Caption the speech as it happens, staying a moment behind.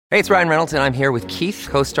Hey, it's Ryan Reynolds, and I'm here with Keith,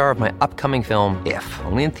 co-star of my upcoming film, If,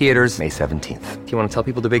 only in theaters May 17th. Do you want to tell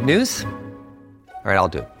people the big news? All right, I'll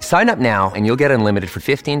do it. Sign up now and you'll get unlimited for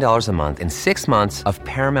 $15 a month and 6 months of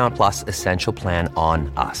Paramount Plus Essential Plan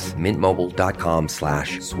on us.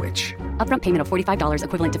 MintMobile.com/switch. Upfront payment of $45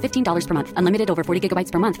 equivalent to $15 per month. Unlimited over 40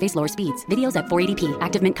 gigabytes per month. Face lower speeds. Videos at 480p.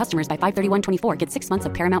 Active Mint customers by 531.24 get 6 months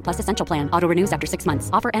of Paramount Plus Essential Plan. Auto renews after 6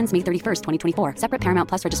 months. Offer ends May 31st, 2024. Separate Paramount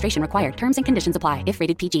Plus registration required. Terms and conditions apply if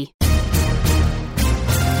rated PG.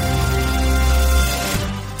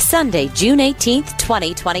 Sunday, June 18th,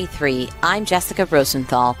 2023. I'm Jessica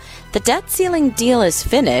Rosenthal. The debt ceiling deal is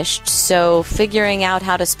finished, so figuring out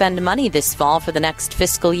how to spend money this fall for the next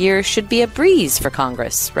fiscal year should be a breeze for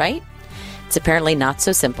Congress, right? It's apparently not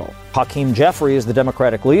so simple. Hakeem Jeffries, the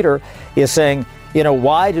Democratic leader, is saying,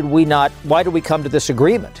 why did we come to this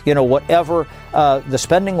agreement? Whatever the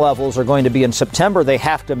spending levels are going to be in September, they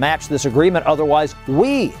have to match this agreement. Otherwise,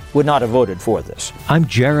 we would not have voted for this. I'm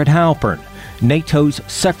Jared Halpern. NATO's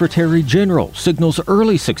Secretary General signals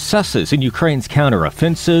early successes in Ukraine's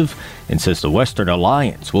counteroffensive and says the Western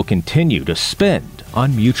alliance will continue to spend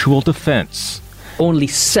on mutual defense. Only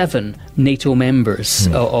 7 NATO members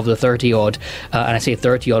of the 30-odd, and I say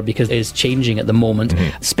 30-odd because it is changing at the moment,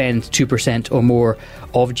 spend 2% or more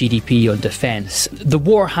of GDP on defense. The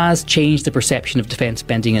war has changed the perception of defense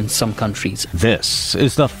spending in some countries. This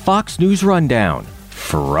is the Fox News Rundown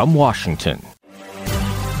from Washington.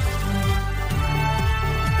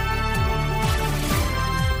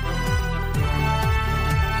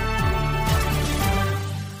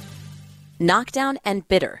 Knockdown and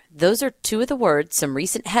bitter. Those are two of the words some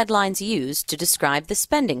recent headlines used to describe the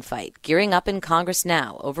spending fight gearing up in Congress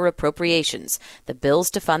now over appropriations, the bills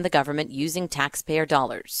to fund the government using taxpayer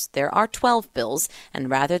dollars. There are 12 bills, and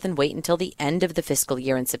rather than wait until the end of the fiscal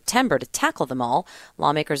year in September to tackle them all,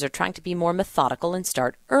 lawmakers are trying to be more methodical and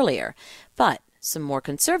start earlier. But some more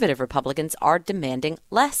conservative Republicans are demanding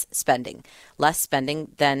less spending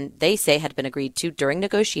than they say had been agreed to during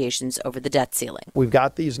negotiations over the debt ceiling. We've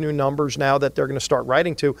got these new numbers now that they're going to start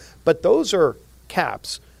writing to, but those are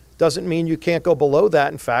caps. Doesn't mean you can't go below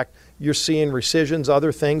that. In fact, you're seeing rescissions,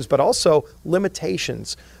 other things, but also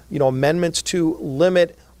limitations. Amendments to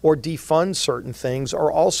limit or defund certain things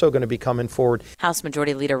are also going to be coming forward. House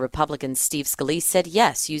Majority Leader Republican Steve Scalise said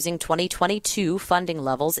yes, using 2022 funding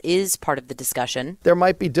levels is part of the discussion. There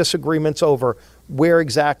might be disagreements over where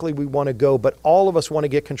exactly we want to go, but all of us want to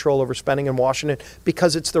get control over spending in Washington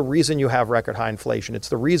because it's the reason you have record high inflation. It's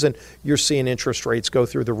the reason you're seeing interest rates go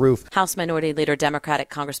through the roof. House Minority Leader Democratic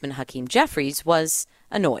Congressman Hakeem Jeffries was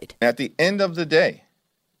annoyed. At the end of the day,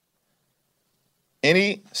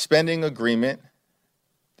 any spending agreement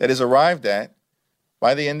that is arrived at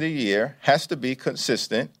by the end of the year has to be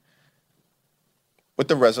consistent with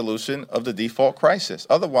the resolution of the default crisis.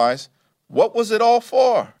 Otherwise, what was it all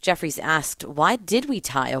for? Jeffries asked, why did we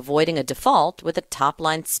tie avoiding a default with a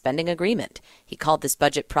top-line spending agreement? He called this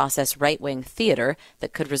budget process right-wing theater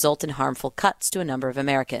that could result in harmful cuts to a number of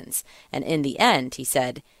Americans. And in the end, he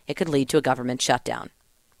said, it could lead to a government shutdown.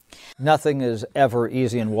 Nothing is ever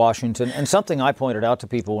easy in Washington. And something I pointed out to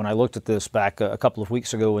people when I looked at this back a couple of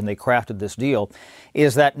weeks ago when they crafted this deal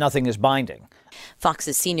is that nothing is binding.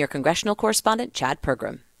 Fox's senior congressional correspondent, Chad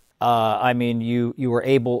Pergram. You were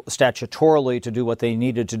able statutorily to do what they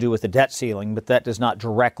needed to do with the debt ceiling, but that does not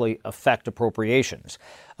directly affect appropriations.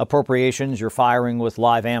 Appropriations, you're firing with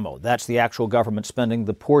live ammo. That's the actual government spending,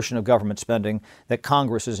 the portion of government spending that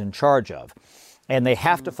Congress is in charge of. And they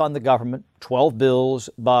have to fund the government, 12 bills,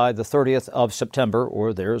 by the 30th of September,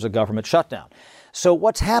 or there's a government shutdown. So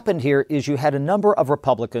what's happened here is you had a number of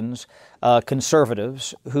Republicans,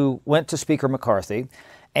 conservatives, who went to Speaker McCarthy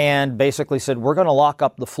and basically said, we're going to lock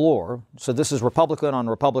up the floor. So this is Republican on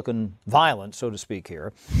Republican violence, so to speak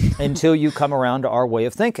here, until you come around to our way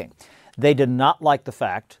of thinking. They did not like the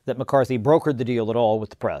fact that McCarthy brokered the deal at all with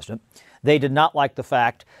the president. They did not like the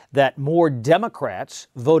fact that more Democrats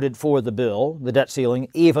voted for the bill, the debt ceiling,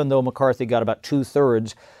 even though McCarthy got about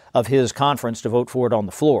 2/3 of his conference to vote for it on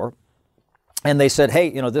the floor. And they said,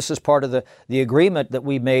 hey, this is part of the agreement that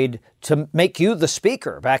we made to make you the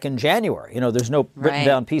speaker back in January. There's no written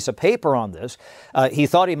down piece of paper on this. He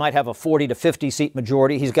thought he might have a 40 to 50 seat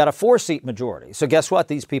majority. He's got a 4-seat majority. So guess what?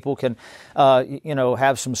 These people can,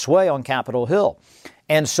 have some sway on Capitol Hill.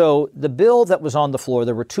 And so the bill that was on the floor,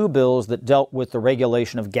 there were 2 bills that dealt with the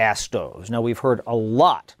regulation of gas stoves. Now, we've heard a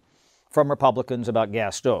lot from Republicans about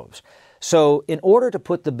gas stoves. So in order to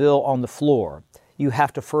put the bill on the floor, you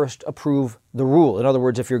have to first approve the rule. In other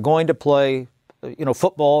words, if you're going to play,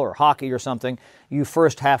 football or hockey or something, you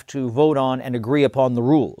first have to vote on and agree upon the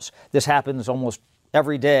rules. This happens almost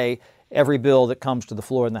every day every bill that comes to the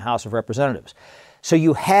floor in the House of Representatives. So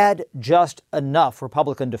you had just enough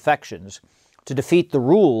Republican defections to defeat the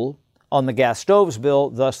rule on the gas stoves bill.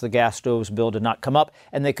 Thus, the gas stoves bill did not come up,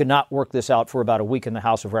 and they could not work this out for about a week in the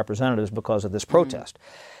House of Representatives because of this protest.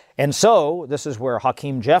 And so this is where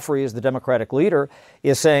Hakeem Jeffries, the Democratic leader,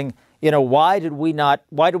 is saying, why did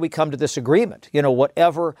we come to this agreement?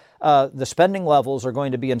 Whatever the spending levels are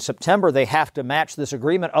going to be in September, they have to match this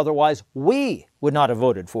agreement. Otherwise, we would not have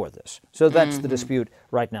voted for this. So that's the dispute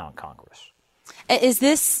right now in Congress. Is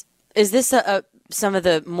this some of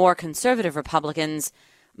the more conservative Republicans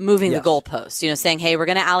moving the goalposts, saying, hey, we're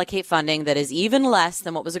going to allocate funding that is even less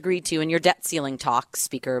than what was agreed to in your debt ceiling talks,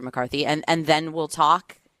 Speaker McCarthy, and then we'll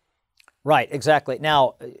talk? Right, exactly.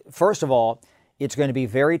 Now, first of all, it's going to be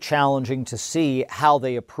very challenging to see how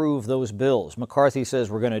they approve those bills. McCarthy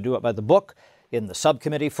says we're going to do it by the book, in the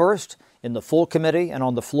subcommittee first, in the full committee, and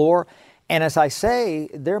on the floor. And as I say,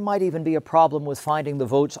 there might even be a problem with finding the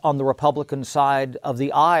votes on the Republican side of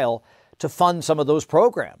the aisle to fund some of those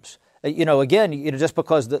programs. Again, just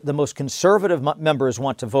because the most conservative members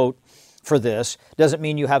want to vote for this doesn't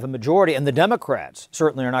mean you have a majority. And the Democrats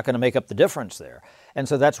certainly are not going to make up the difference there. And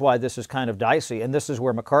so that's why this is kind of dicey. And this is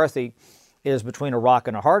where McCarthy is between a rock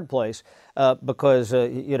and a hard place because,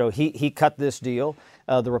 he cut this deal.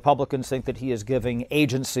 The Republicans think that he is giving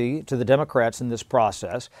agency to the Democrats in this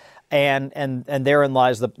process. And therein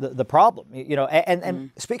lies the problem.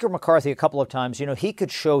 And Speaker McCarthy a couple of times, he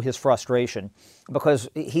could show his frustration because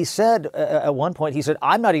he said at one point, he said,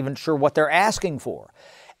 I'm not even sure what they're asking for.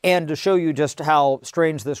 And to show you just how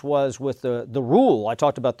strange this was with the rule, I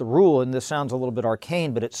talked about the rule, and this sounds a little bit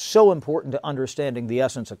arcane, but it's so important to understanding the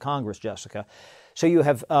essence of Congress, Jessica. So you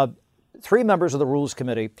have 3 members of the Rules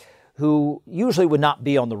Committee who usually would not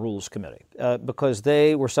be on the Rules Committee because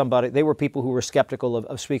they were people who were skeptical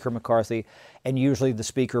of Speaker McCarthy, and usually the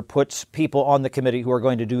Speaker puts people on the committee who are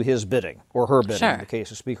going to do his bidding or her bidding, in the case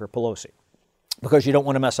of Speaker Pelosi, because you don't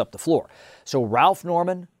want to mess up the floor. So Ralph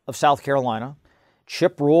Norman of South Carolina,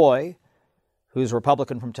 Chip Roy, who's a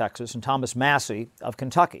Republican from Texas, and Thomas Massie of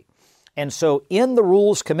Kentucky. And so in the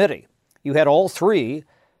Rules Committee, you had all 3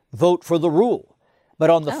 vote for the rule. But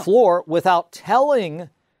on the floor, without telling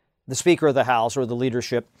the Speaker of the House or the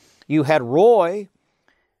leadership, you had Roy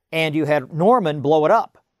and you had Norman blow it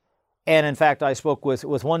up. And in fact, I spoke with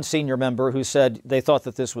one senior member who said they thought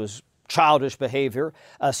that this was childish behavior.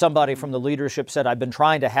 Somebody from the leadership said, I've been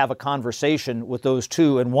trying to have a conversation with those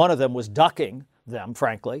 2, and one of them was ducking them,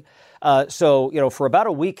 frankly. So, for about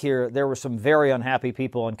a week here, there were some very unhappy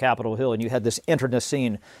people on Capitol Hill, and you had this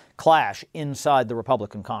internecine clash inside the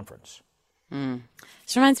Republican conference.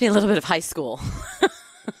 This reminds me a little bit of high school.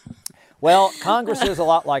 Well, Congress is a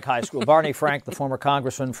lot like high school. Barney Frank, the former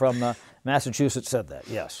congressman from Massachusetts, said that,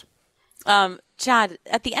 yes. Chad,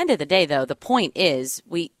 at the end of the day, though, the point is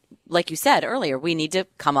like you said earlier, we need to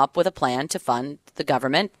come up with a plan to fund the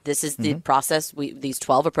government. This is the process. These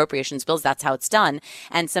 12 appropriations bills, that's how it's done.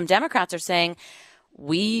 And some Democrats are saying,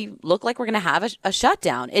 we look like we're going to have a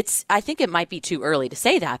shutdown. I think it might be too early to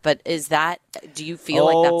say that, but do you feel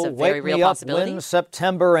like that's a very real possibility? When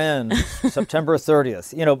September ends, September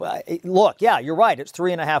 30th. Look, yeah, you're right. It's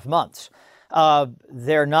 3.5 months.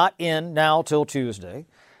 They're not in now till Tuesday.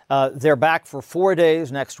 They're back for 4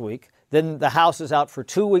 days next week. Then the House is out for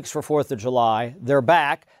 2 weeks for 4th of July. They're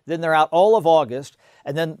back. Then they're out all of August.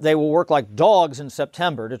 And then they will work like dogs in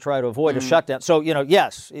September to try to avoid a shutdown. So,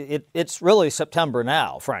 yes, it's really September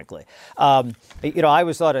now, frankly. I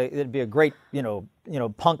always thought it'd be a great,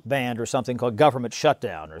 punk band or something called Government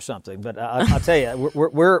Shutdown or something. But I'll tell you,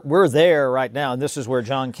 we're there right now. And this is where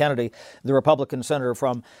John Kennedy, the Republican senator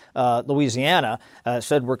from Louisiana,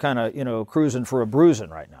 said we're kind of, cruising for a bruising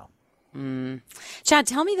right now. Chad,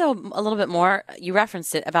 tell me, though, a little bit more. You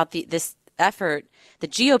referenced it about this effort, the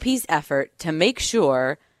GOP's effort to make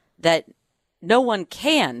sure that no one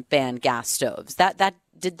can ban gas stoves.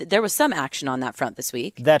 There was some action on that front this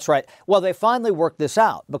week. That's right. Well, they finally worked this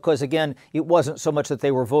out because, again, it wasn't so much that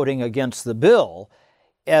they were voting against the bill.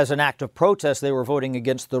 As an act of protest, they were voting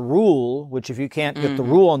against the rule, which if you can't get the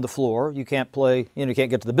rule on the floor, you can't play, you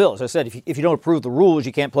can't get to the bill. As I said, if you don't approve the rules,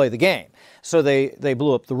 you can't play the game. So they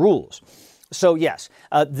blew up the rules. So, yes,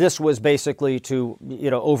 this was basically to,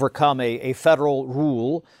 overcome a federal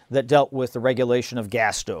rule that dealt with the regulation of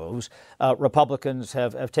gas stoves. Republicans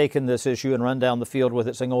have taken this issue and run down the field with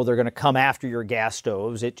it, saying, they're going to come after your gas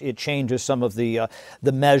stoves. It changes some of the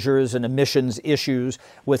measures and emissions issues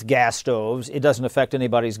with gas stoves. It doesn't affect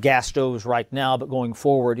anybody's gas stoves right now, but going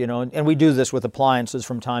forward, and we do this with appliances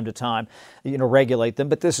from time to time, regulate them.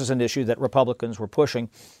 But this is an issue that Republicans were pushing.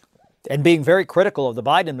 and being very critical of the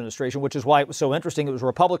Biden administration, which is why it was so interesting. It was a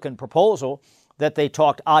Republican proposal that they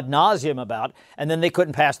talked ad nauseum about, and then they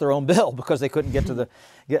couldn't pass their own bill because they couldn't get to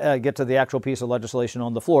the actual piece of legislation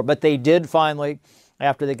on the floor. But they did finally,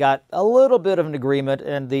 after they got a little bit of an agreement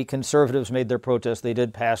and the conservatives made their protest, they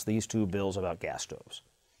did pass these two bills about gas stoves.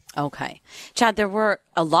 Okay. Chad, there were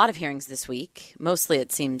a lot of hearings this week. Mostly,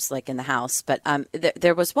 it seems like in the House. But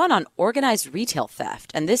there was one on organized retail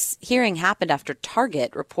theft. And this hearing happened after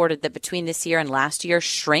Target reported that between this year and last year,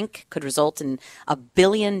 shrink could result in $1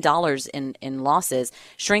 billion in losses.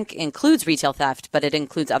 Shrink includes retail theft, but it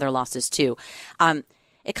includes other losses, too.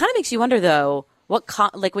 It kind of makes you wonder, though,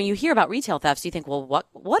 like when you hear about retail thefts, you think, well,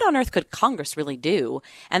 what on earth could Congress really do?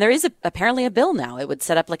 And there is apparently a bill now. It would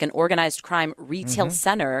set up like an organized crime retail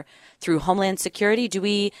center through Homeland Security. Do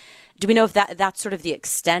we know if that's sort of the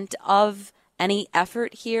extent of any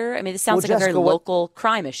effort here? I mean, this sounds like Jessica, a very local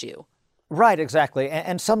crime issue. Right, exactly.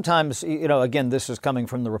 And sometimes, again, this is coming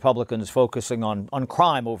from the Republicans focusing on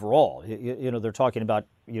crime overall. They're talking about,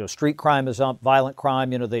 street crime is up, violent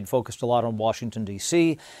crime. They'd focused a lot on Washington,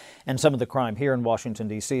 D.C. and some of the crime here in Washington,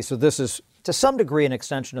 D.C. So this is, to some degree, an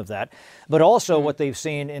extension of that. But also what they've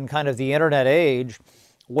seen in kind of the Internet age,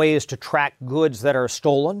 ways to track goods that are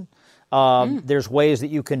stolen. There's ways that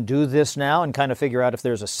you can do this now and kind of figure out if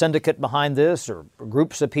there's a syndicate behind this or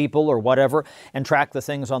groups of people or whatever and track the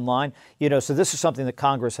things online. So this is something that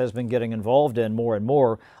Congress has been getting involved in more and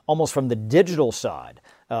more, almost from the digital side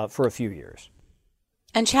for a few years.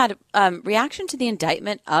 And Chad, reaction to the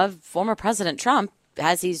indictment of former President Trump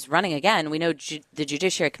as he's running again. We know the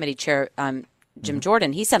Judiciary Committee Chair Jim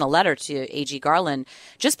Jordan, he sent a letter to AG Garland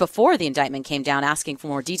just before the indictment came down asking for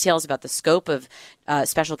more details about the scope of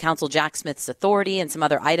Special Counsel Jack Smith's authority and some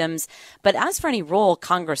other items. But as for any role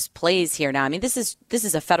Congress plays here now, I mean, this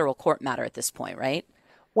is a federal court matter at this point, right?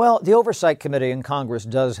 Well, the Oversight Committee in Congress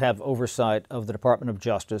does have oversight of the Department of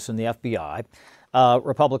Justice and the FBI.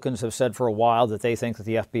 Republicans have said for a while that they think that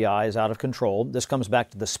the FBI is out of control. This comes back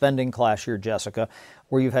to the spending clash here, Jessica,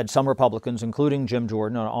 where you've had some Republicans, including Jim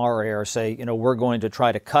Jordan on our air, say, we're going to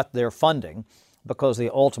try to cut their funding because the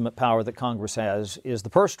ultimate power that Congress has is the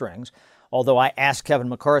purse strings. Although I asked Kevin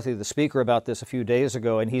McCarthy, the Speaker, about this a few days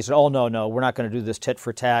ago, and he said, oh, no, we're not going to do this tit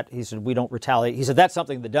for tat. He said, we don't retaliate. He said, that's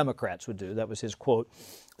something the Democrats would do. That was his quote.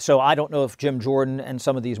 So I don't know if Jim Jordan and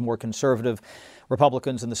some of these more conservative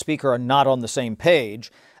Republicans and the Speaker are not on the same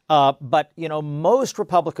page. But, most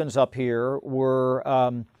Republicans up here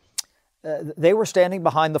were they were standing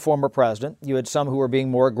behind the former president. You had some who were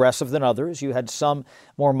being more aggressive than others. You had some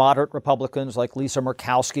more moderate Republicans like Lisa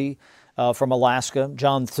Murkowski from Alaska,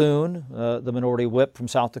 John Thune, the minority whip from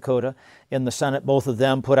South Dakota in the Senate. Both of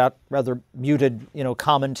them put out rather muted,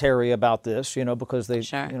 commentary about this, because they,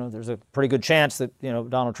 there's a pretty good chance that,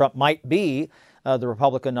 Donald Trump might be the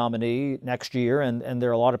Republican nominee next year. And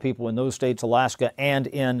there are a lot of people in those states, Alaska and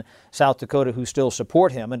in South Dakota, who still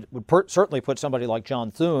support him and would certainly put somebody like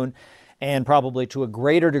John Thune and probably to a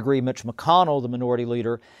greater degree Mitch McConnell, the minority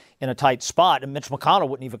leader, in a tight spot. And Mitch McConnell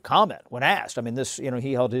wouldn't even comment when asked. I mean,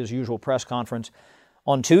 he held his usual press conference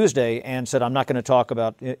on Tuesday and said, I'm not going to talk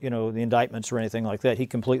about, the indictments or anything like that. He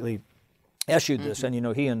completely eschewed this. And,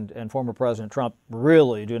 he and former President Trump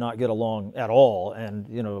really do not get along at all.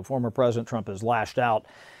 And, former President Trump has lashed out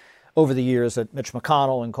over the years at Mitch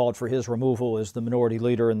McConnell and called for his removal as the minority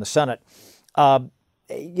leader in the Senate.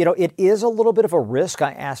 It is a little bit of a risk.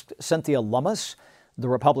 I asked Cynthia Lummis, the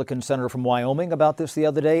Republican senator from Wyoming, about this the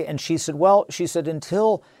other day, and she said,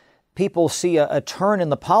 until people see a turn in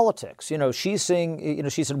the politics, she's seeing,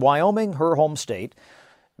 she said Wyoming, her home state,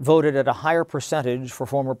 voted at a higher percentage for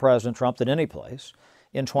former President Trump than any place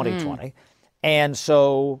in 2020. And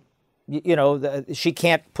so, she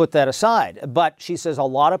can't put that aside. But she says a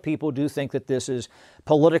lot of people do think that this is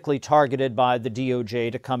politically targeted by the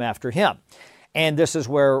DOJ to come after him. And this is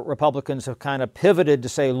where Republicans have kind of pivoted to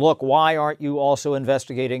say, look, why aren't you also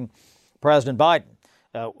investigating President Biden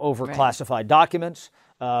over classified documents?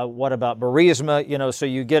 What about Burisma? So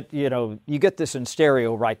you get this in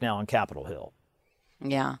stereo right now on Capitol Hill.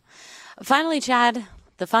 Yeah. Finally, Chad,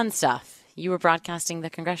 the fun stuff. You were broadcasting the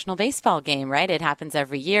congressional baseball game, right? It happens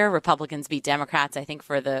every year. Republicans beat Democrats, I think,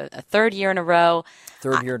 for a third year in a row.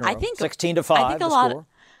 Third year in a row. 16-5.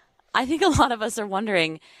 I think a lot of us are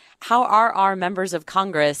wondering, how are our members of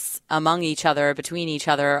Congress among each other, between each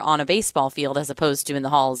other on a baseball field as opposed to in the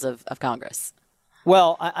halls of Congress?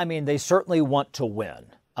 Well, I mean, they certainly want to win.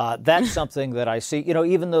 That's something that I see,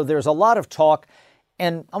 even though there's a lot of talk.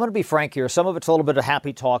 And I'm going to be frank here. Some of it's a little bit of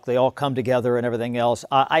happy talk. They all come together and everything else.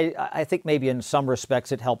 I think maybe in some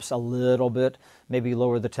respects it helps a little bit, maybe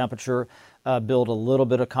lower the temperature, build a little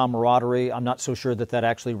bit of camaraderie. I'm not so sure that that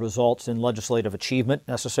actually results in legislative achievement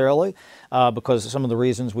necessarily, because of some of the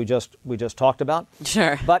reasons we just talked about.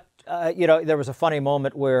 Sure. But there was a funny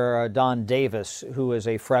moment where Don Davis, who is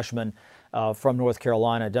a freshman from North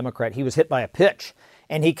Carolina, a Democrat, he was hit by a pitch.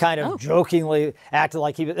 And he kind of jokingly acted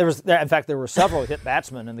like in fact, there were several hit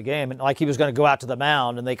batsmen in the game, and like he was going to go out to the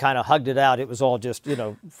mound, and they kind of hugged it out. It was all just,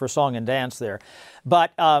 for song and dance there.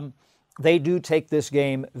 But they do take this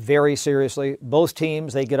game very seriously. Both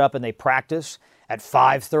teams, they get up and they practice at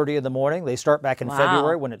 5:30 in the morning. They start back in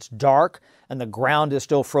February when it's dark and the ground is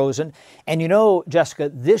still frozen. And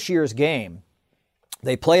Jessica, this year's game,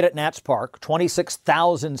 they played at Nats Park,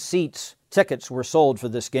 26,000 seats. Tickets were sold for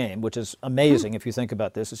this game, which is amazing if you think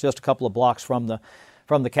about this. It's just a couple of blocks from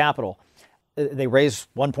the Capitol. They raised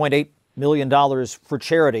 $1.8 million for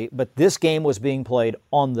charity, but this game was being played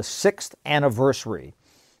on the 6th anniversary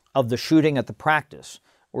of the shooting at the practice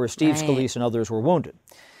where Steve Scalise and others were wounded.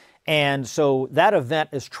 And so that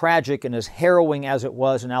event, as tragic and as harrowing as it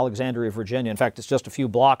was in Alexandria, Virginia, in fact, it's just a few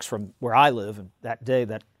blocks from where I live, and that day,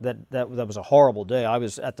 that was a horrible day. I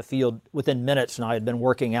was at the field within minutes, and I had been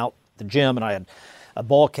working out the gym, and I had a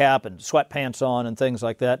ball cap and sweatpants on and things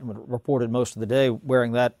like that, and reported most of the day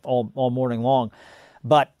wearing that all morning long.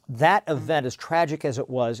 But that event, as tragic as it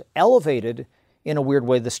was, elevated in a weird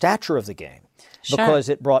way the stature of the game because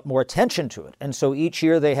it brought more attention to it. And so each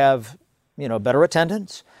year they have, better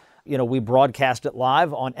attendance. We broadcast it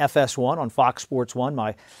live on FS1, on Fox Sports 1.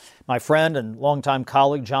 My friend and longtime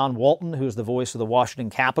colleague, John Walton, who's the voice of the Washington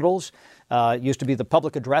Capitals, used to be the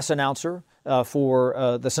public address announcer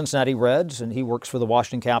for the Cincinnati Reds, and he works for the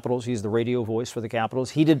Washington Capitals. He's the radio voice for the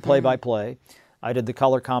Capitals. He did play-by-play. I did the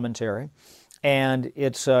color commentary. And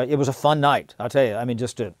it was a fun night, I'll tell you. I mean,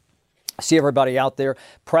 just to see everybody out there.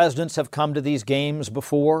 Presidents have come to these games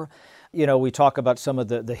before. We talk about some of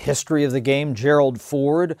the history of the game. Gerald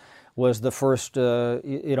Ford was the first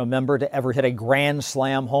member to ever hit a grand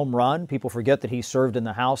slam home run. People forget that he served in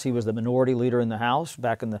the House. He was the minority leader in the House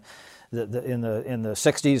back in the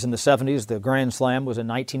 60s and the 70s. The grand slam was in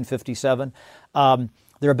 1957.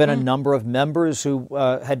 There have been a number of members who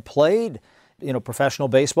had played professional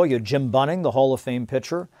baseball. You had Jim Bunning, the Hall of Fame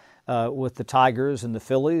pitcher, with the Tigers and the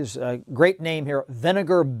Phillies. Great name here.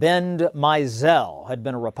 Vinegar Bend Mizell had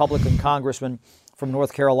been a Republican congressman from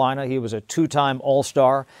North Carolina. He was a two-time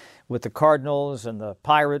All-Star with the Cardinals and the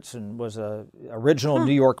Pirates and was a original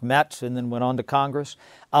New York Met and then went on to Congress.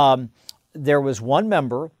 There was one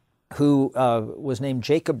member who was named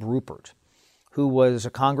Jacob Ruppert, who was a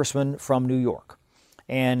congressman from New York.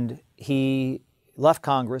 And he left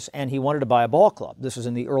Congress and he wanted to buy a ball club. This was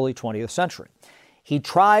in the early 20th century. He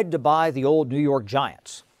tried to buy the old New York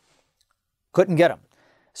Giants. Couldn't get them.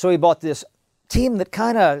 So he bought this team that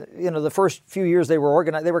kind of, the first few years they were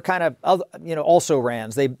organized, they were kind of, also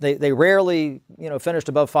rans. They rarely, finished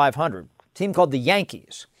above 500. A team called the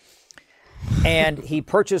Yankees. And he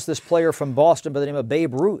purchased this player from Boston by the name of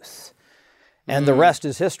Babe Ruth. And the rest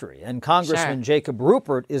is history. And Congressman Jacob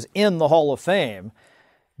Ruppert is in the Hall of Fame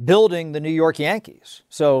building the New York Yankees.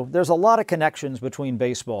 So there's a lot of connections between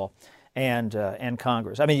baseball and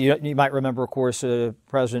Congress. I mean, you might remember, of course,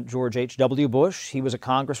 President George H.W. Bush. He was a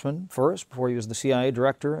congressman first before he was the CIA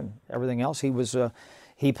director and everything else.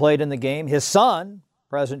 He played in the game. His son,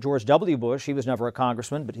 President George W. Bush, he was never a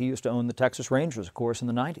congressman, but he used to own the Texas Rangers, of course, in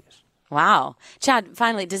the 90s. Wow. Chad,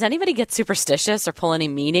 finally, does anybody get superstitious or pull any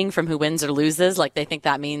meaning from who wins or loses? Like they think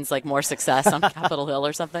that means like more success on Capitol Hill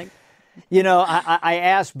or something? I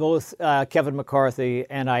asked both Kevin McCarthy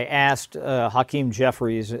and I asked Hakeem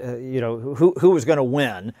Jeffries, who was going to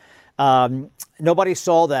win. Nobody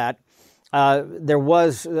saw that. There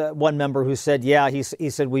was one member who said, he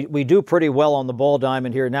said, we do pretty well on the ball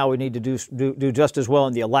diamond here. Now we need to do just as well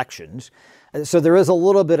in the elections. So there is a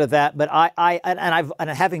little bit of that. But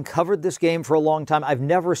having covered this game for a long time, I've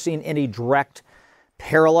never seen any direct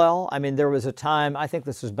parallel. I mean, there was a time, I think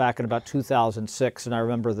this was back in about 2006, and I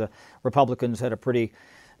remember the Republicans had a pretty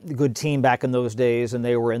good team back in those days, and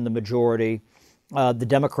they were in the majority. The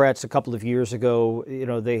Democrats a couple of years ago,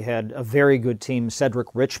 they had a very good team. Cedric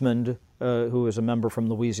Richmond, who was a member from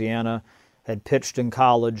Louisiana, had pitched in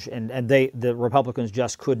college, and the Republicans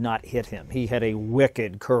just could not hit him. He had a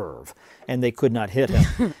wicked curve, and they could not hit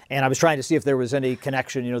him. And I was trying to see if there was any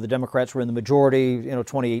connection. The Democrats were in the majority,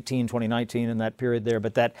 2018, 2019, in that period there.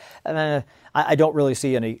 But that I don't really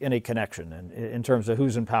see any connection in terms of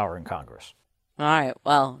who's in power in Congress. All right.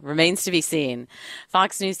 Well, remains to be seen.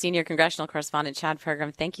 Fox News senior congressional correspondent Chad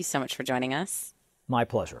Pergram, thank you so much for joining us. My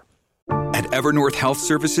pleasure. At Evernorth Health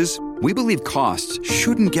Services, we believe costs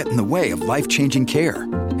shouldn't get in the way of life-changing care,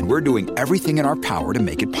 and we're doing everything in our power to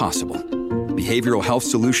make it possible. Behavioral health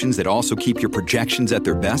solutions that also keep your projections at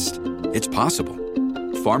their best? It's possible.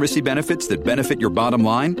 Pharmacy benefits that benefit your bottom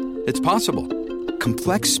line? It's possible.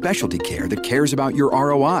 Complex specialty care that cares about your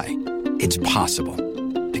ROI? It's possible.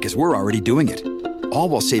 Because we're already doing it. All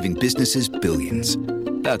while saving businesses billions.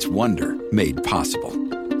 That's Wonder made possible.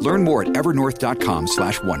 Learn more at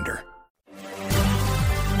evernorth.com/wonder.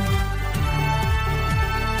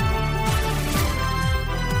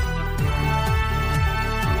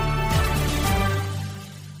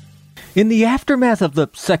 In the aftermath of the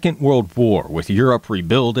Second World War, with Europe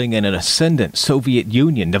rebuilding and an ascendant Soviet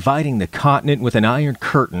Union dividing the continent with an iron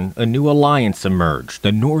curtain, a new alliance emerged,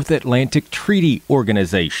 the North Atlantic Treaty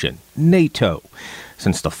Organization, NATO.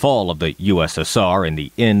 Since the fall of the USSR and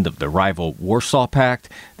the end of the rival Warsaw Pact,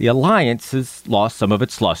 the alliance has lost some of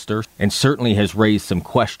its luster and certainly has raised some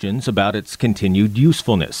questions about its continued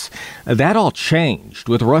usefulness. That all changed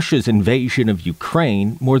with Russia's invasion of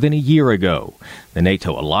Ukraine more than a year ago. The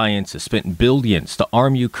NATO alliance has spent billions to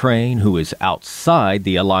arm Ukraine, who is outside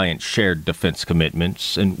the alliance shared defense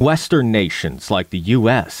commitments, and Western nations like the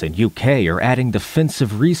U.S. and U.K. are adding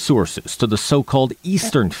defensive resources to the so-called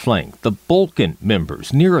Eastern flank, the Balkan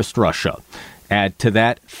members nearest Russia. Add to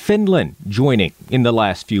that Finland joining in the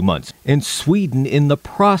last few months, and Sweden in the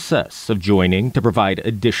process of joining to provide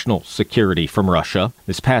additional security from Russia.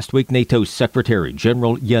 This past week, NATO's Secretary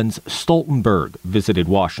General Jens Stoltenberg visited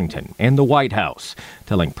Washington and the White House,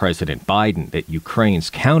 telling President Biden that Ukraine's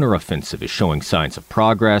counteroffensive is showing signs of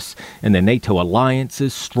progress and the NATO alliance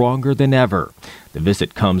is stronger than ever. The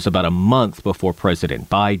visit comes about a month before President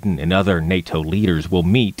Biden and other NATO leaders will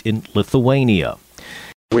meet in Lithuania.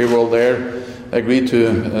 We will there agree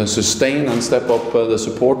to sustain and step up the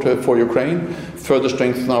support for Ukraine, further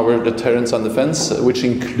strengthen our deterrence and defense, which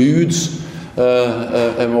includes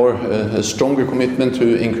a stronger commitment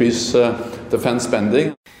to increase defense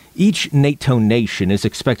spending. Each NATO nation is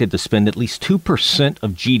expected to spend at least 2%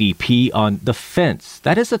 of GDP on defense.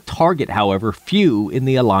 That is a target, however, few in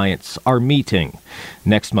the alliance are meeting.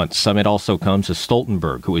 Next month's summit also comes as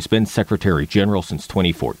Stoltenberg, who has been Secretary General since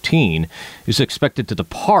 2014, is expected to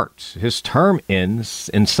depart. His term ends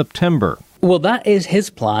in September. Well, that is his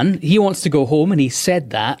plan. He wants to go home, and he said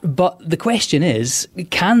that. But the question is,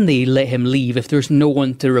 can they let him leave if there's no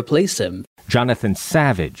one to replace him? Jonathan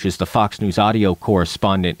Savage is the Fox News audio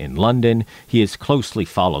correspondent in London. He has closely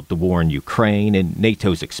followed the war in Ukraine and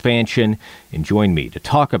NATO's expansion, and joined me to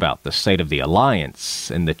talk about the state of the alliance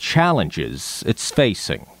and the challenges it's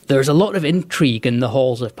facing. There's a lot of intrigue in the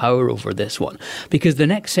halls of power over this one, because the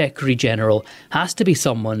next Secretary General has to be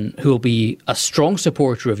someone who will be a strong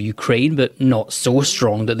supporter of Ukraine, but not so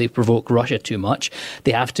strong that they provoke Russia too much.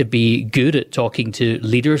 They have to be good at talking to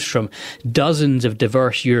leaders from dozens of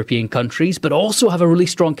diverse European countries, but also have a really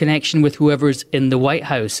strong connection with whoever's in the White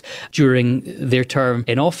House during their term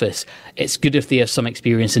in office. It's good if they have some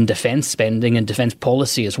experience in defence spending and defence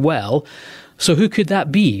policy as well. So who could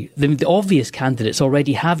that be? The obvious candidates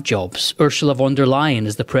already have jobs. Ursula von der Leyen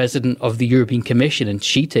is the president of the European Commission, and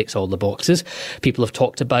she ticks all the boxes. People have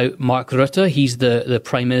talked about Mark Rutte. He's the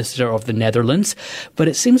Prime Minister of the Netherlands. But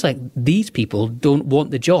it seems like these people don't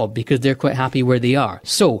want the job because they're quite happy where they are.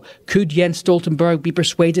 So could Jens Stoltenberg be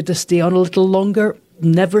persuaded to stay on a little longer?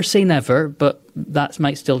 Never say never, but that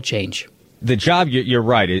might still change. The job, you're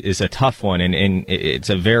right, is a tough one, and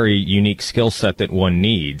it's a very unique skill set that one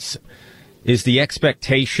needs. Is the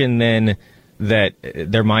expectation then that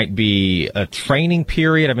there might be a training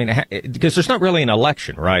period? I mean, because there's not really an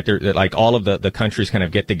election, right? Like all of the countries kind of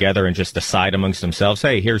get together and just decide amongst themselves,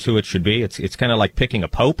 hey, here's who it should be. It's kind of like picking a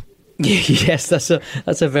pope. Yes, that's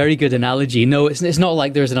a very good analogy. No, it's not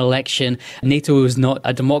like there's an election. NATO is not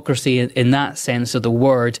a democracy in that sense of the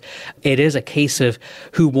word. It is a case of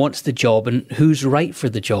who wants the job and who's right for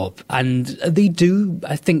the job. And they do,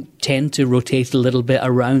 I think, tend to rotate a little bit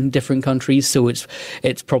around different countries. So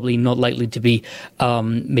it's probably not likely to be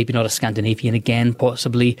maybe not a Scandinavian again,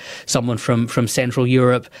 possibly someone from Central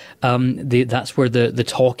Europe. That's where the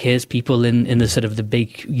talk is. People in the sort of the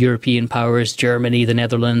big European powers, Germany, the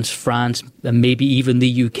Netherlands, France, and maybe even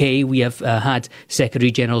the UK. We have had Secretary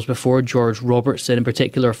Generals before, George Robertson in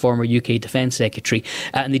particular, former UK Defence Secretary,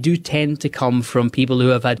 and they do tend to come from people who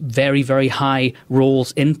have had very, very high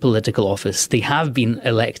roles in political office. They have been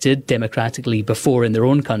elected democratically before in their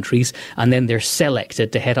own countries, and then they're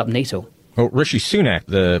selected to head up NATO. Well, Rishi Sunak,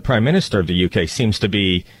 the Prime Minister of the UK, seems to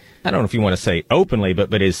be, I don't know if you want to say openly,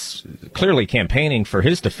 but is clearly campaigning for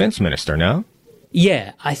his defence minister, no?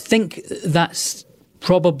 Yeah, I think that's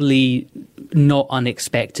probably not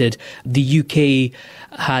unexpected. The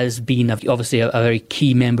UK has been obviously a very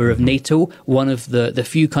key member of NATO, one of the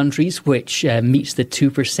few countries which meets the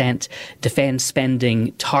 2% defence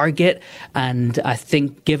spending target. And I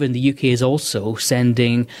think given the UK is also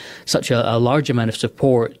sending such a large amount of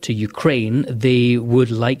support to Ukraine, they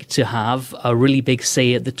would like to have a really big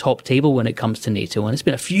say at the top table when it comes to NATO. And it's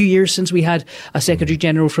been a few years since we had a Secretary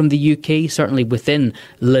General from the UK, certainly within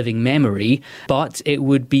living memory. But it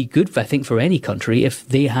would be good, I think, for any country if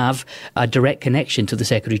they have a direct connection to the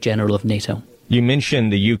Secretary General of NATO. You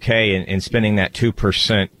mentioned the UK and spending that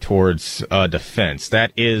 2% towards defense.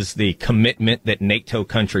 That is the commitment that NATO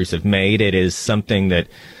countries have made. It is something that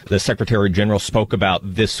the Secretary General spoke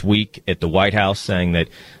about this week at the White House, saying that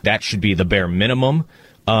that should be the bare minimum.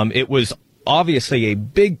 It was obviously a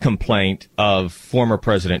big complaint of former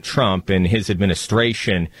President Trump and his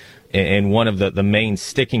administration, and one of the main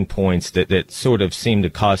sticking points that sort of seemed to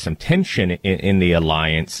cause some tension in the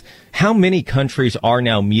alliance. How many countries are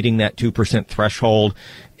now meeting that 2% threshold?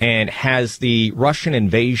 And has the Russian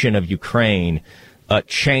invasion of Ukraine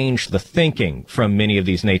changed the thinking from many of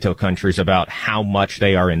these NATO countries about how much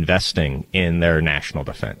they are investing in their national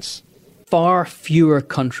defense? Far fewer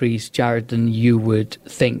countries, Jared, than you would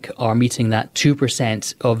think are meeting that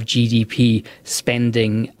 2% of GDP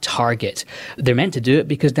spending target. They're meant to do it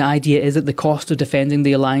because the idea is that the cost of defending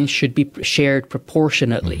the alliance should be shared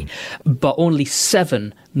proportionately. But only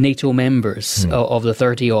 7 NATO members of the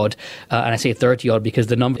 30-odd, and I say 30-odd because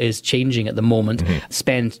the number is changing at the moment,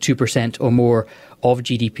 spend 2% or more of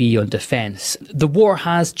GDP on defence. The war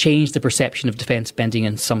has changed the perception of defence spending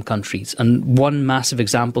in some countries, and one massive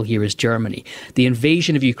example here is Germany. The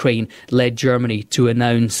invasion of Ukraine led Germany to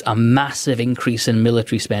announce a massive increase in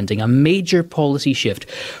military spending, a major policy shift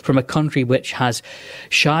from a country which has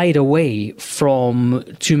shied away from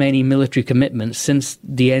too many military commitments since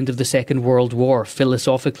the end of the Second World War,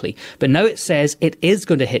 philosophically. But now it says it is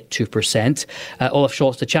going to hit 2%. Olaf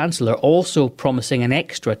Scholz, the Chancellor, also promising an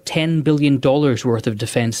extra $10 billion worth of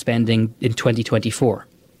defence spending in 2024.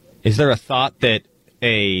 Is there a thought that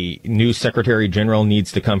a new Secretary General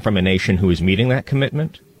needs to come from a nation who is meeting that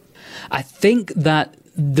commitment? I think that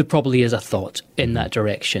there probably is a thought in that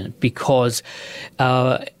direction because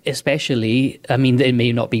especially, I mean, it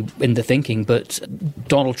may not be in the thinking, but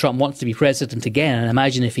Donald Trump wants to be president again. And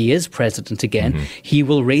imagine if he is president again, he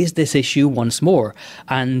will raise this issue once more.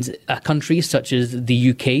 And countries such as the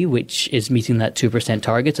UK, which is meeting that 2%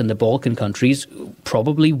 target, and the Balkan countries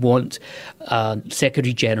probably want a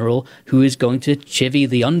Secretary General who is going to chivvy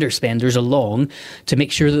the underspenders along to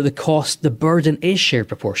make sure that the burden is shared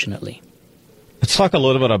proportionately. Let's talk a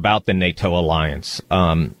little bit about the NATO alliance.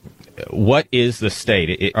 What is the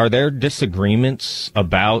state? Are there disagreements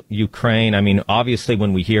about Ukraine? I mean, obviously,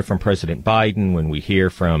 when we hear from President Biden, when we hear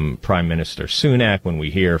from Prime Minister Sunak, when we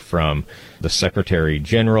hear from the Secretary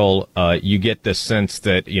General, you get this sense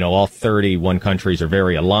that, all 31 countries are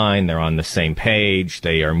very aligned. They're on the same page.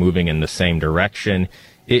 They are moving in the same direction.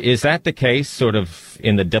 Is that the case sort of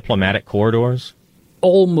in the diplomatic corridors?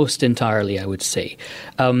 Almost entirely, I would say.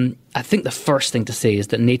 I think the first thing to say is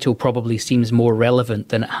that NATO probably seems more relevant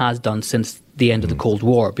than it has done since the end of the Cold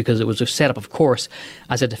War, because it was set up, of course,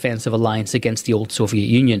 as a defensive alliance against the old Soviet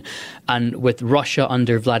Union. And with Russia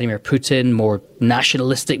under Vladimir Putin, more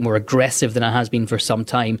nationalistic, more aggressive than it has been for some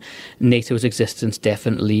time, NATO's existence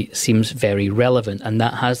definitely seems very relevant. And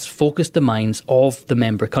that has focused the minds of the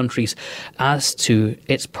member countries as to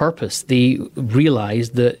its purpose. They realise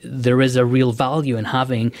that there is a real value in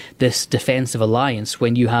having this defensive alliance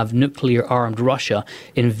when you have nuclear-armed Russia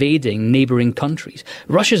invading neighbouring countries.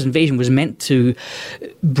 Russia's invasion was meant to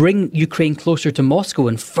bring Ukraine closer to Moscow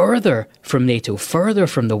and further from NATO, further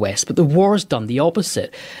from the West. But the war's done the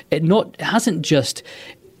opposite. It hasn't just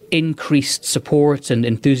increased support and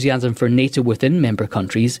enthusiasm for NATO within member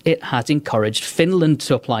countries. It has encouraged Finland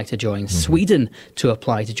to apply to join, Sweden to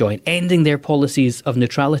apply to join, ending their policies of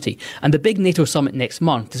neutrality. And the big NATO summit next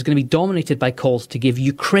month is going to be dominated by calls to give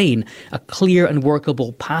Ukraine a clear and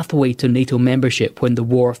workable pathway to NATO membership when the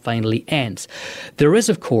war finally ends. There is,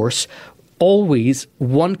 of course, always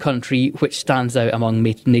one country which stands out among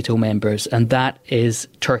NATO members, and that is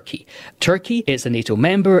Turkey. Turkey is a NATO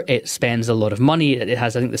member. It spends a lot of money. It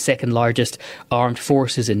has, I think, the second largest armed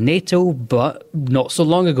forces in NATO, but not so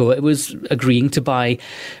long ago it was agreeing to buy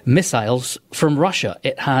missiles from Russia.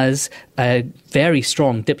 It has very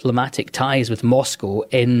strong diplomatic ties with Moscow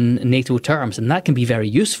in NATO terms, and that can be very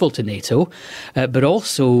useful to NATO. But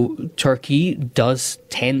also, Turkey does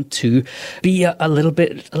tend to be a little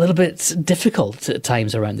bit difficult at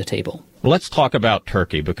times around the table. Let's talk about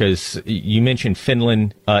Turkey, because you mentioned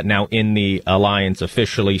Finland now in the alliance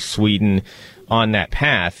officially, Sweden on that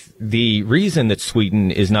path. The reason that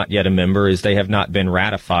Sweden is not yet a member is they have not been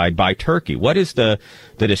ratified by Turkey. What is the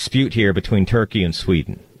dispute here between Turkey and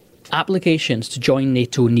Sweden? Applications to join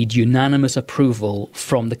NATO need unanimous approval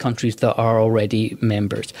from the countries that are already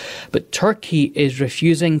members. But Turkey is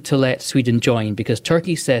refusing to let Sweden join because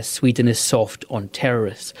Turkey says Sweden is soft on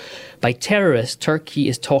terrorists. By terrorists, Turkey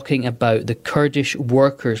is talking about the Kurdish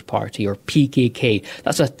Workers' Party, or PKK.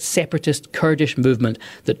 That's a separatist Kurdish movement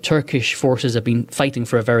that Turkish forces have been fighting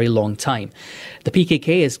for a very long time. The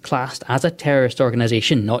PKK is classed as a terrorist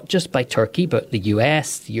organisation, not just by Turkey, but the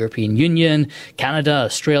US, the European Union, Canada,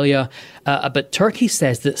 Australia. But Turkey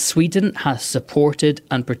says that Sweden has supported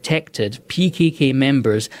and protected PKK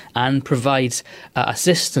members and provides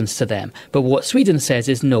assistance to them. But what Sweden says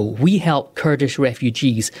is, no, we help Kurdish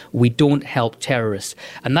refugees. We don't help terrorists.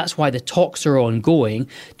 And that's why the talks are ongoing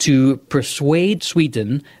to persuade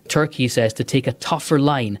Sweden, Turkey says, to take a tougher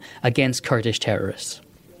line against Kurdish terrorists.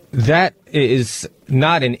 That is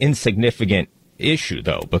not an insignificant issue,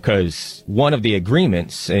 though, because one of the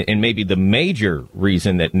agreements, and maybe the major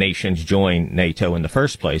reason that nations join NATO in the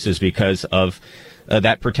first place, is because of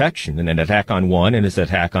that protection. And an attack on one and an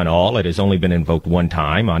attack on all. It has only been invoked one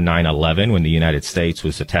time, on 9/11, when the United States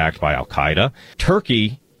was attacked by al-Qaeda.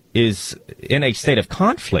 Turkey is in a state of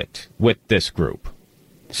conflict with this group.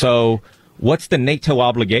 So what's the NATO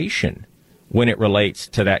obligation when it relates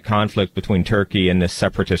to that conflict between Turkey and this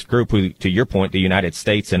separatist group, who, to your point, the United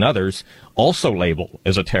States and others also label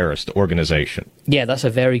as a terrorist organization? Yeah, that's a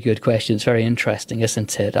very good question. It's very interesting,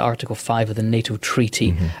 isn't it? Article 5 of the NATO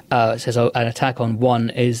Treaty says an attack on one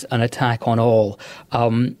is an attack on all.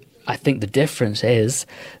 I think the difference is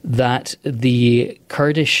that the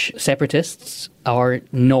Kurdish separatists are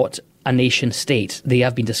not a nation state. They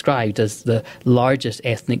have been described as the largest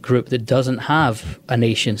ethnic group that doesn't have a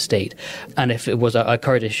nation state. And if it was a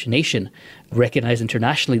Kurdish nation recognised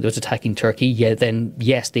internationally that was attacking Turkey, then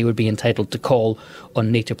yes, they would be entitled to call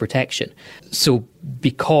on NATO protection. So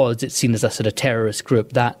because it's seen as a sort of terrorist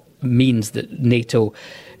group, that means that NATO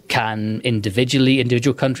can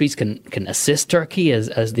individual countries can assist Turkey,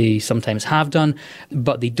 as they sometimes have done,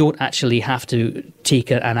 but they don't actually have to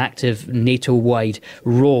take an active NATO-wide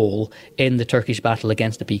role in the Turkish battle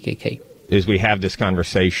against the PKK. As we have this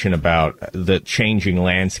conversation about the changing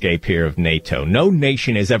landscape here of NATO, no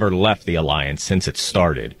nation has ever left the alliance since it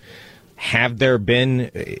started. Have there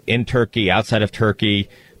been, in Turkey, outside of Turkey,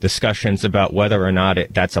 discussions about whether or not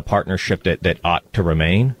that's a partnership that ought to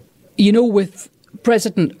remain? You know, with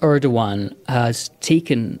President Erdogan has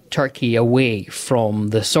taken Turkey away from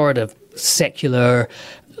the sort of secular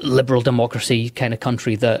liberal democracy kind of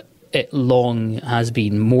country that it long has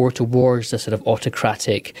been, more towards a sort of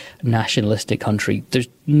autocratic nationalistic country. There's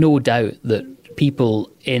no doubt that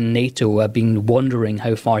people in NATO have been wondering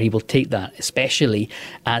how far he will take that, especially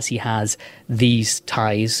as he has these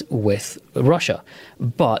ties with Russia.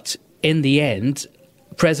 But in the end,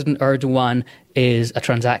 President Erdogan is a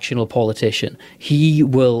transactional politician. He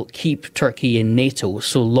will keep Turkey in NATO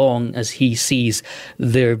so long as he sees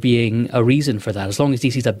there being a reason for that, as long as he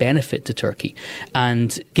sees a benefit to Turkey.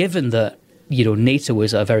 And given that, NATO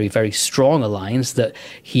is a very, very strong alliance, that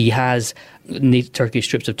he has Turkish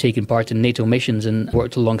troops have taken part in NATO missions and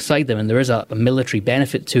worked alongside them, and there is a military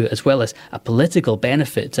benefit to it, as well as a political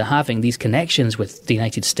benefit to having these connections with the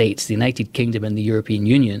United States, the United Kingdom and the European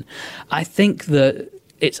Union. I think that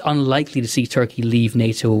it's unlikely to see Turkey leave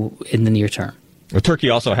NATO in the near term. Well,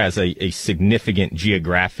 Turkey also has a significant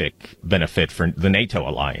geographic benefit for the NATO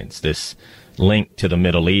alliance, this link to the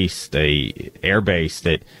Middle East, a airbase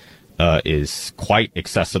that is quite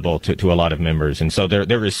accessible to a lot of members. And so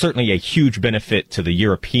there is certainly a huge benefit to the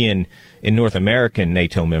European and North American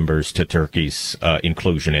NATO members to Turkey's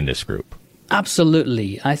inclusion in this group.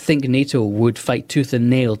 Absolutely. I think NATO would fight tooth and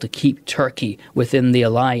nail to keep Turkey within the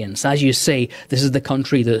alliance. As you say, this is the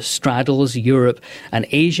country that straddles Europe and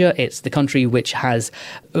Asia. It's the country which has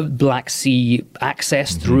Black Sea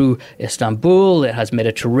access through Istanbul. It has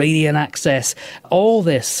Mediterranean access. All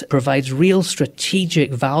this provides real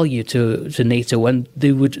strategic value to NATO, and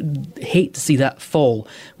they would hate to see that fall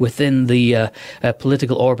within the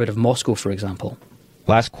political orbit of Moscow, for example.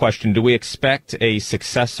 Last question. Do we expect a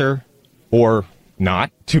successor or not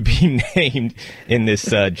to be named in this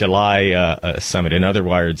July summit? In other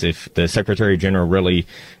words, if the Secretary General really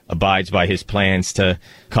abides by his plans to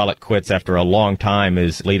call it quits after a long time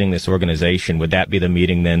as leading this organization, would that be the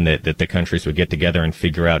meeting then that the countries would get together and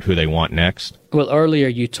figure out who they want next? Well, earlier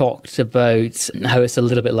you talked about how it's a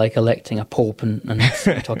little bit like electing a pope, and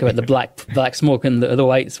talk about the black smoke and the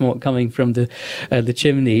white smoke coming from the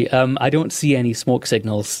chimney. I don't see any smoke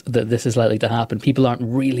signals that this is likely to happen. People aren't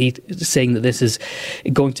really saying that this is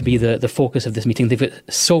going to be the focus of this meeting. They've got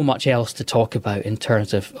so much else to talk about in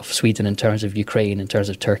terms of Sweden, in terms of Ukraine, in terms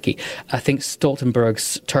of Turkey. I think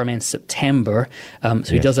Stoltenberg's term ends September, so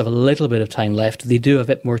he does have a little bit of time left. They do have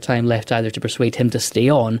a bit more time left either to persuade him to stay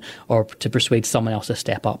on or to persuade someone else to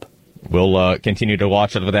step up. We'll continue to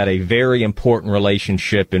watch out for that. A very important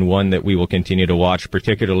relationship, and one that we will continue to watch,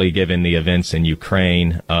 particularly given the events in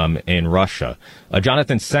Ukraine and Russia.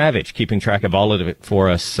 Jonathan Savage keeping track of all of it for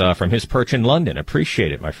us from his perch in London.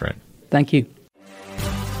 Appreciate it, my friend. Thank you.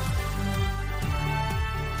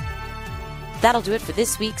 That'll do it for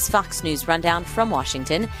this week's Fox News Rundown from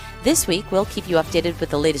Washington. This week, we'll keep you updated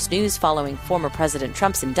with the latest news following former President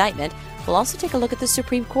Trump's indictment. We'll also take a look at the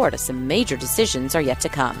Supreme Court as some major decisions are yet to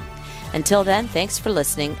come. Until then, thanks for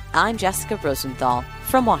listening. I'm Jessica Rosenthal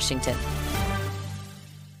from Washington.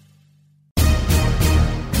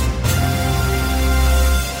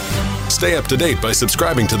 Stay up to date by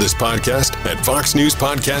subscribing to this podcast at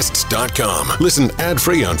foxnewspodcasts.com. Listen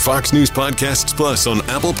ad-free on Fox News Podcasts Plus on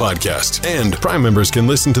Apple Podcasts. And Prime members can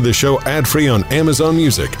listen to the show ad-free on Amazon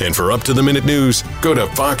Music. And for up-to-the-minute news, go to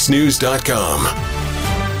foxnews.com.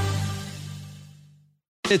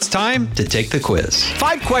 It's time to take the quiz.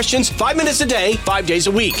 5 questions, 5 minutes a day, 5 days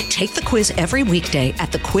a week. Take the quiz every weekday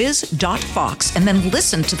at thequiz.fox and then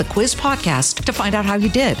listen to the quiz podcast to find out how you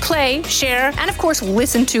did. Play, share, and of course,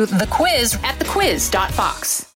 listen to the quiz at thequiz.fox.